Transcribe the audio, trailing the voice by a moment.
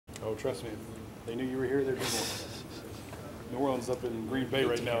Oh, trust me. They knew you were here, they're doing it. New Orleans up in Green Bay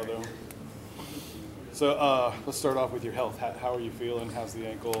right now, though. So let's start off with your health. How are you feeling? How's the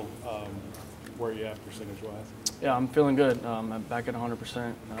ankle? Where are you at percentage-wise? Yeah, I'm feeling good. I'm back at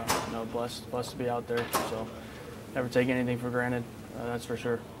 100%. Blessed to be out there. So never take anything for granted. That's for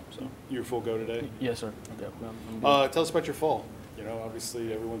sure. So You're full go today? yes, sir. Yep, Tell us about your fall.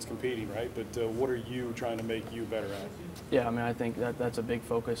 Obviously everyone's competing, right? But what are you trying to make you better at? Yeah, I think that's a big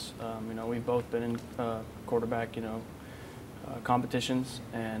focus. We've both been in quarterback, competitions,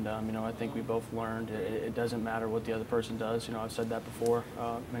 and I think we both learned it doesn't matter what the other person does. I've said that before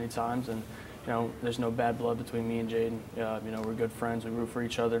many times, and there's no bad blood between me and Jaden. We're good friends. We root for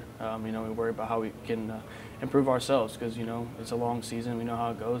each other. We worry about how we can improve ourselves because it's a long season. We know how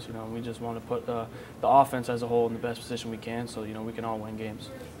it goes. We just want to put the offense as a whole in the best position we can, so we can all win games.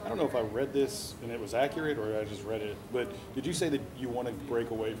 I don't know if I read this and it was accurate or I just read it, but did you say that you want to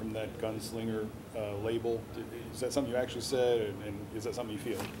break away from that gunslinger label? Is that something you actually said, and is that something you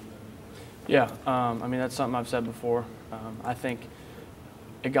feel? Yeah, that's something I've said before. I think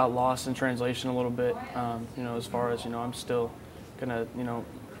it got lost in translation a little bit, as far as, I'm still going to,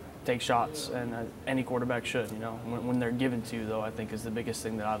 take shots, and any quarterback should, when they're given to you, though, I think is the biggest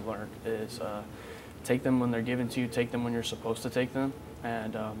thing that I've learned is take them when they're given to you, take them when you're supposed to take them,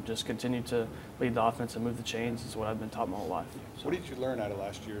 and just continue to lead the offense and move the chains is what I've been taught my whole life. So. What did you learn out of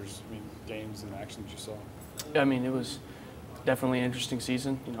last year's games and actions you saw? Yeah, it was definitely an interesting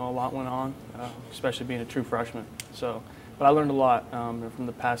season. A lot went on, especially being a true freshman. So, but I learned a lot from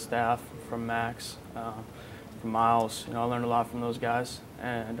the past staff, from Max, from Miles. I learned a lot from those guys,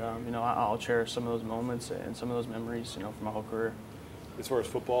 and I'll cherish some of those moments and some of those memories, for my whole career. As far as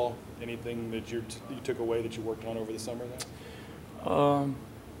football, anything that you took away that you worked on over the summer then?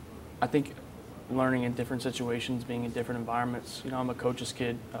 I think learning in different situations, being in different environments. I'm a coach's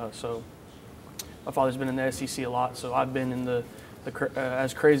kid, so my father's been in the SEC a lot, so I've been in the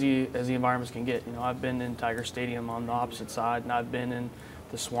as crazy as the environments can get. I've been in Tiger Stadium on the opposite side, and I've been in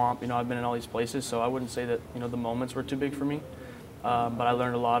the swamp. I've been in all these places, so I wouldn't say that the moments were too big for me. But I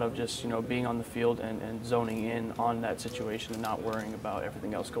learned a lot of just being on the field and zoning in on that situation and not worrying about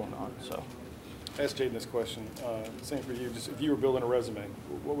everything else going on. So. Ask Jaden this question. Same for you. Just if you were building a resume,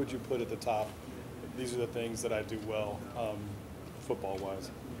 what would you put at the top? These are the things that I do well, football-wise.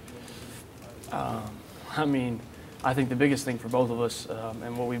 I think the biggest thing for both of us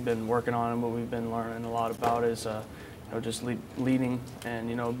and what we've been working on and what we've been learning a lot about is just leading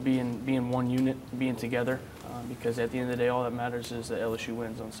and being one unit, being together. Because at the end of the day, all that matters is that LSU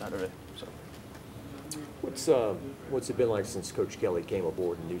wins on Saturday. So. What's it been like since Coach Kelly came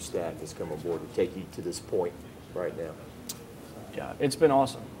aboard and new staff has come aboard to take you to this point right now? Yeah, it's been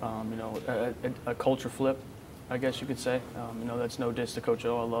awesome. A culture flip, I guess you could say. That's no diss to Coach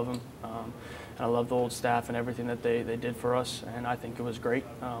O. I love him. And I love the old staff and everything that they did for us, and I think it was great.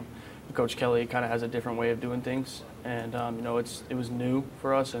 Coach Kelly kind of has a different way of doing things, and it was new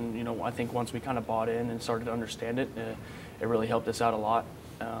for us, and I think once we kind of bought in and started to understand it, it really helped us out a lot.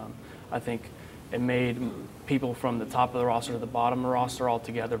 I think it made people from the top of the roster to the bottom of the roster all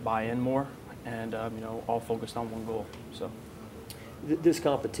together buy in more, and all focused on one goal. So. This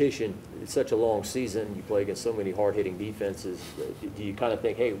competition, it's such a long season. You play against so many hard-hitting defenses. Do you kind of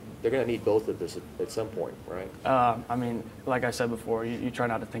think, hey, they're going to need both of this at some point, right? Like I said before, you try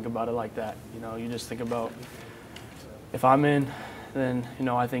not to think about it like that. You just think about if I'm in, then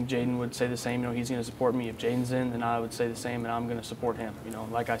I think Jaden would say the same. He's going to support me. If Jaden's in, then I would say the same, and I'm going to support him.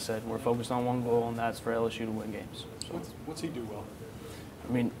 Like I said, we're focused on one goal, and that's for LSU to win games. So. What's he do well?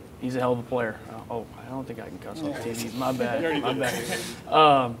 He's a hell of a player. I don't think I can cuss on TV. My bad.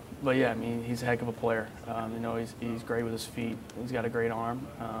 But yeah, he's a heck of a player. He's great with his feet. He's got a great arm.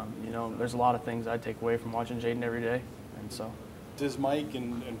 There's a lot of things I take away from watching Jaden every day, and so. Does Mike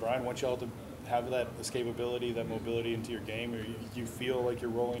and Brian want y'all to have that escapability, that mobility into your game, or do you feel like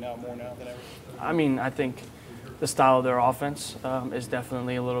you're rolling out more now than ever? I think the style of their offense is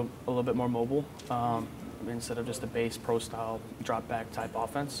definitely a little bit more mobile. Instead of just a base pro style drop back type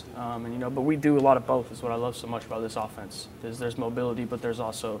offense, but we do a lot of both. Is what I love so much about this offense. There's mobility, but there's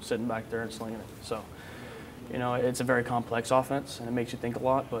also sitting back there and slinging it. So, it's a very complex offense, and it makes you think a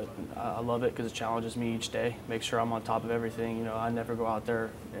lot. But I love it because it challenges me each day. Make sure I'm on top of everything. I never go out there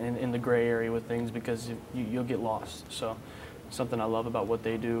in the gray area with things because you'll get lost. So, something I love about what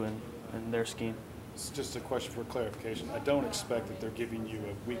they do and their scheme. It's just a question for clarification. I don't expect that they're giving you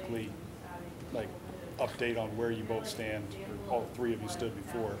a weekly, update on where you both stand, or all three of you stood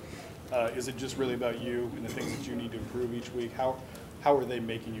before. Is it just really about you and the things that you need to improve each week? How are they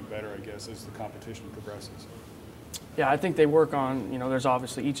making you better, I guess, as the competition progresses? Yeah, I think they work on, there's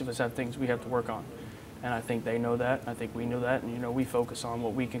obviously each of us have things we have to work on. And I think they know that. I think we know that. And, we focus on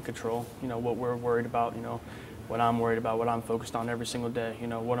what we can control, what we're worried about, what I'm worried about, what I'm focused on every single day.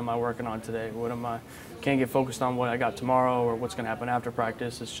 What am I working on today? Can't get focused on what I got tomorrow or what's going to happen after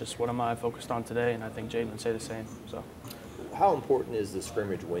practice. It's just what am I focused on today? And I think Jaden would say the same. So, how important is the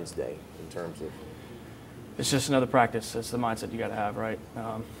scrimmage Wednesday in terms of? It's just another practice. That's the mindset you got to have, right?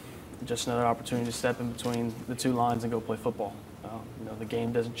 Just another opportunity to step in between the two lines and go play football. The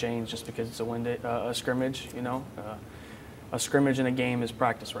game doesn't change just because it's a scrimmage. A scrimmage in a game is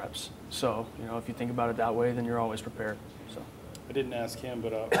practice reps. So, if you think about it that way, then you're always prepared. So, I didn't ask him,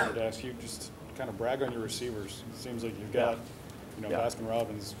 but I wanted to ask you, just kind of brag on your receivers. It seems like you've got, Baskin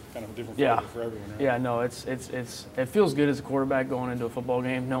Robbins, kind of a different flavor for everyone, right? Yeah, no, it feels good as a quarterback going into a football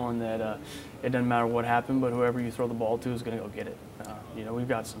game, knowing that it doesn't matter what happened, but whoever you throw the ball to is going to go get it. We've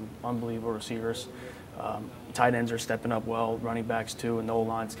got some unbelievable receivers. Tight ends are stepping up well, running backs too, and the whole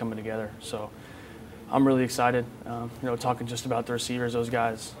line's coming together. So I'm really excited. Talking just about the receivers, those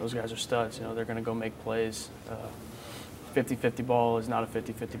guys are studs. They're going to go make plays. 50-50 ball is not a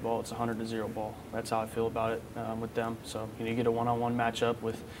 50-50 ball. It's a 100-0 ball. That's how I feel about it with them. So you get a one-on-one matchup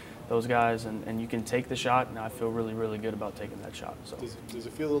with those guys, and you can take the shot, and I feel really, really good about taking that shot. So does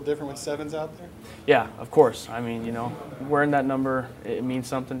it feel a little different when Seven's out there? Yeah, of course. I mean, wearing that number, it means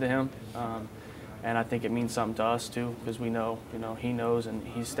something to him. And I think it means something to us too, because we know, he knows, and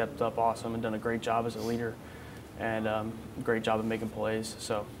he's stepped up awesome and done a great job as a leader, and great job of making plays.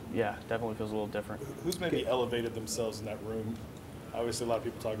 So yeah, definitely feels a little different. Who's maybe elevated themselves in that room? Obviously, a lot of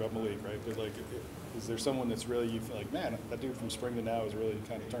people talk about Malik, right? But is there someone that's really you feel like, man, that dude from spring to now has really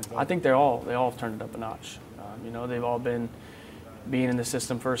kind of turned it up? I think they all have turned it up a notch. They've all been being in the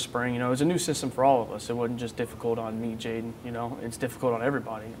system first spring. It was a new system for all of us. It wasn't just difficult on me, Jaden. It's difficult on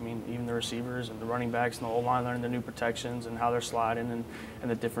everybody. I mean, even the receivers and the running backs and the whole line learning the new protections and how they're sliding and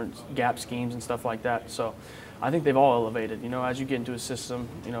the different gap schemes and stuff like that. So I think they've all elevated. As you get into a system,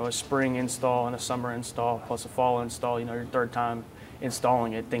 a spring install and a summer install plus a fall install, your third time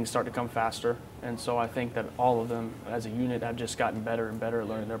installing it, things start to come faster. And so I think that all of them as a unit have just gotten better and better at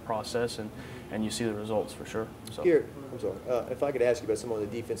learning their process, and you see the results for sure. So. Garrett, I'm sorry. If I could ask you about someone on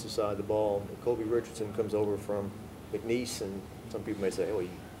the defensive side of the ball, Kobe Richardson comes over from McNeese, and some people may say, oh,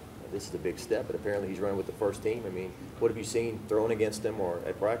 this is a big step, but apparently he's running with the first team. I mean, what have you seen throwing against him or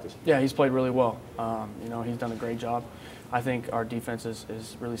at practice? Yeah, he's played really well. He's done a great job. I think our defense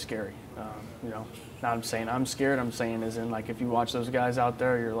is really scary. Not I'm saying I'm scared. I'm saying as in, like, if you watch those guys out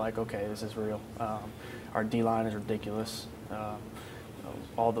there, you're like, okay, this is real. Our D-line is ridiculous.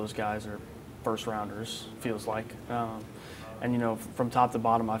 All those guys are first-rounders, feels like. And, from top to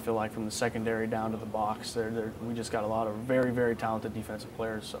bottom, I feel like from the secondary down to the box, we just got a lot of very, very talented defensive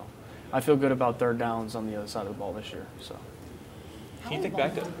players. So I feel good about third downs on the other side of the ball this year. So. Can you think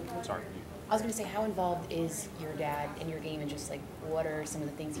back to – sorry. I was going to say, how involved is your dad in your game, and just like what are some of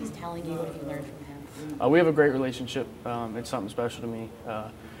the things he's telling you? What have you learned from him? We have a great relationship. It's something special to me.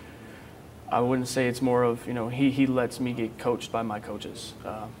 I wouldn't say it's more of, he lets me get coached by my coaches.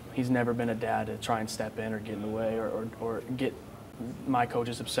 He's never been a dad to try and step in or get in the way or get my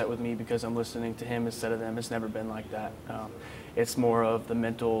coaches upset with me because I'm listening to him instead of them. It's never been like that. It's more of the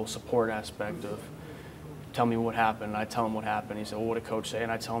mental support aspect of, tell me what happened, and I tell him what happened. He said, well, what did coach say? And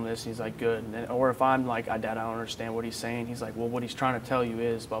I tell him this, and he's like, good. And then, or if I'm like, Dad, I don't understand what he's saying, he's like, well, what he's trying to tell you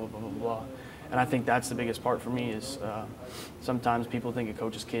is blah, blah, blah, blah, blah. And I think that's the biggest part for me is sometimes people think of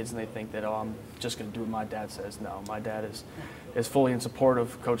coaches' kids and they think that, oh, I'm just going to do what my dad says. No, my dad is fully in support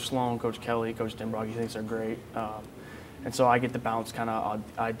of Coach Sloan, Coach Kelly, Coach Denbrock. He thinks they're great. And so I get to bounce kind of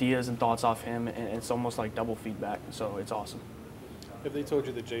ideas and thoughts off him, and it's almost like double feedback. So it's awesome. Have they told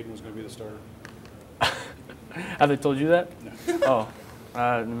you that Jaden was going to be the starter? Have they told you that? No.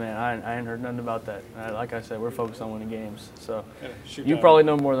 Oh, man, I ain't heard nothing about that. Like I said, we're focused on winning games. So Yeah, you probably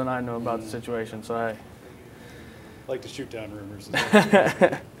know more than I know about the situation. So hey. Like to shoot down rumors.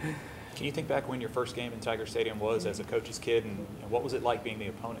 Can you think back when your first game in Tiger Stadium was as a coach's kid, and what was it like being the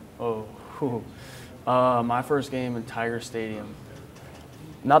opponent? My first game in Tiger Stadium.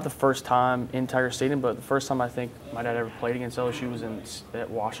 Not the first time in Tiger Stadium, but the first time I think my dad ever played against LSU was at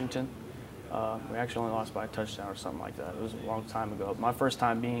Washington. We actually only lost by a touchdown or something like that. It was a long time ago. My first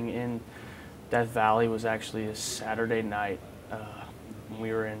time being in Death Valley was actually a Saturday night.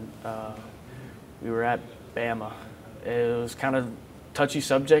 We were at Bama. It was kind of touchy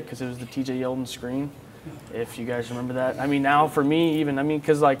subject because it was the TJ Yeldon screen, if you guys remember that. I mean, now for me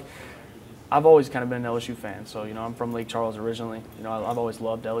because like I've always kind of been an LSU fan. So, I'm from Lake Charles originally. I've always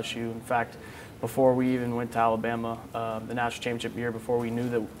loved LSU. In fact, before we even went to Alabama, the national championship year, before we knew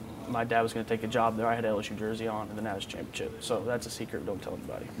that my dad was going to take a job there, I had LSU jersey on in the national championship. So that's a secret. Don't tell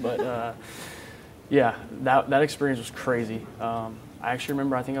anybody. But yeah, that experience was crazy. I actually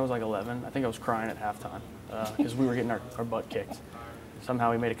remember, I think I was like 11. I think I was crying at halftime because we were getting our butt kicked.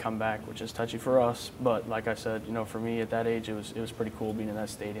 Somehow we made a comeback, which is touchy for us. But like I said, you know, for me at that age, it was pretty cool being in that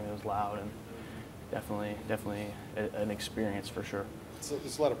stadium. It was loud and definitely an experience for sure. So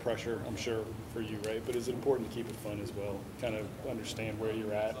there's a lot of pressure, I'm sure, for you, right? But is it important to keep it fun as well? Kind of understand where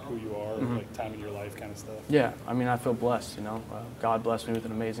you're at, who you are, like time in your life kind of stuff? Yeah, I mean, I feel blessed, you know. God blessed me with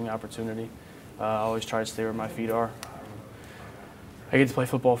an amazing opportunity. I always try to stay where my feet are. I get to play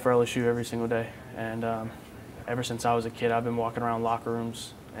football for LSU every single day. And ever since I was a kid, I've been walking around locker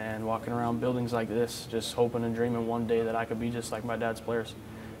rooms and walking around buildings like this, just hoping and dreaming one day that I could be just like my dad's players.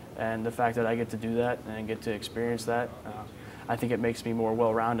 And the fact that I get to do that and get to experience that, I think it makes me more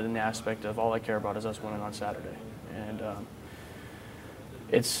well-rounded in the aspect of all I care about is us winning on Saturday. And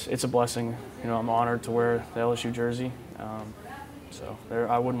it's a blessing. You know, I'm honored to wear the LSU jersey. So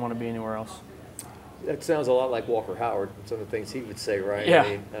I wouldn't want to be anywhere else. That sounds a lot like Walker Howard and some of the things he would say, right? Yeah. I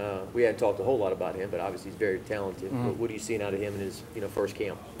mean, we hadn't talked a whole lot about him, but obviously he's very talented. What are you seeing out of him in his first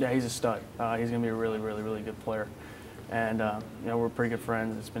camp? Yeah, he's a stud. He's going to be a really, really, really good player. And, you know, we're pretty good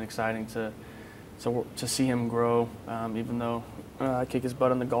friends. It's been exciting to see him grow, even though I kick his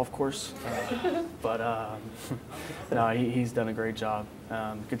butt on the golf course. But no, he's done a great job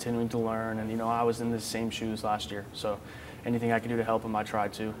continuing to learn. And, you know, I was in the same shoes last year. So anything I could do to help him, I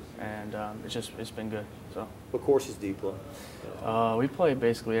tried to. And it's been good. So. What courses do you play? We play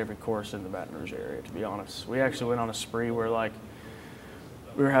basically every course in the Baton Rouge area, to be honest. We actually went on a spree where, like,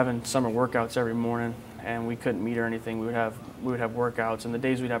 we were having summer workouts every morning, and we couldn't meet or anything. We would have workouts, and the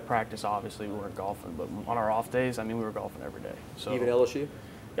days we'd have practice, obviously we weren't golfing. But on our off days, I mean, we were golfing every day. So Even LSU?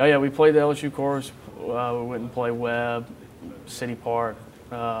 Oh yeah, we played the LSU course. We went and played Webb, City Park,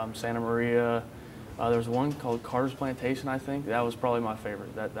 Santa Maria. There was one called Carter's Plantation, I think. That was probably my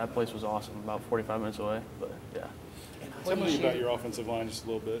favorite. That place was awesome, about 45 minutes away. But yeah. Tell me about your offensive line just a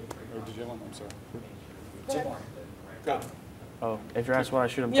little bit. Or did you have one? I'm sorry. Go. Oh, if you're asking what I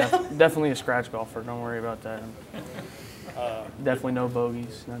shoot, I'm definitely a scratch golfer. Don't worry about that. Definitely no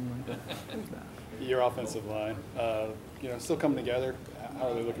bogeys, nothing like that. Your offensive line, you know, still coming together. How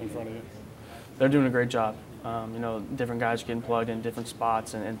are they looking in front of you? They're doing a great job. You know, different guys getting plugged in different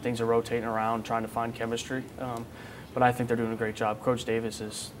spots, and things are rotating around, trying to find chemistry. But I think they're doing a great job. Coach Davis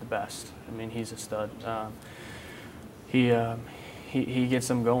is the best. I mean, he's a stud. He gets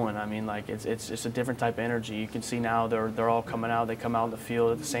them going. I mean, like it's just a different type of energy. You can see now they're all coming out. They come out in the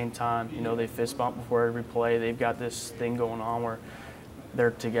field at the same time. You know, they fist bump before every play. They've got this thing going on where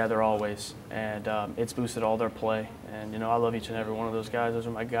they're together always, and it's boosted all their play. And you know, I love each and every one of those guys. Those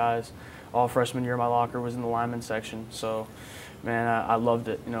are my guys. All freshman year, my locker was in the lineman section. So, man, I loved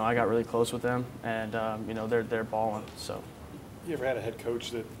it. You know, I got really close with them, and you know, they're balling. So. You ever had a head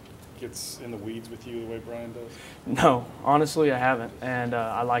coach that gets in the weeds with you the way Brian does? No, honestly, I haven't, and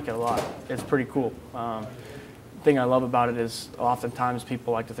I like it a lot. It's pretty cool. The thing I love about it is oftentimes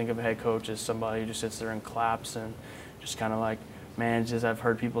people like to think of a head coach as somebody who just sits there and claps and just kind of like manages. I've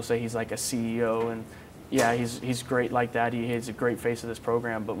heard people say he's like a CEO, and yeah, he's great like that. He's a great face of this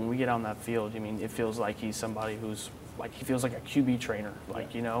program, but when we get on that field, I mean, it feels like he's somebody who's like, he feels like a QB trainer,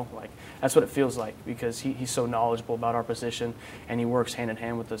 like, you know, like that's what it feels like, because he's so knowledgeable about our position, and he works hand in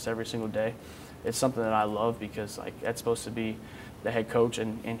hand with us every single day. It's something that I love, because like that's supposed to be the head coach,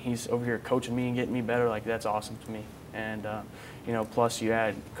 and he's over here coaching me and getting me better. Like, that's awesome to me. And you know, plus you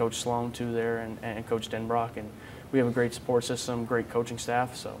add Coach Sloan too there, and Coach Denbrock, and we have a great support system, great coaching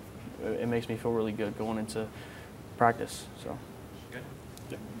staff, so it makes me feel really good going into practice. So Good.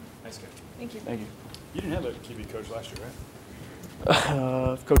 Yeah. Nice guy. Thank you. thank you. You didn't have a QB coach last year,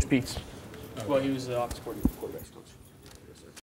 right? Coach Peets. Well, he was the offensive quarterbacks coach.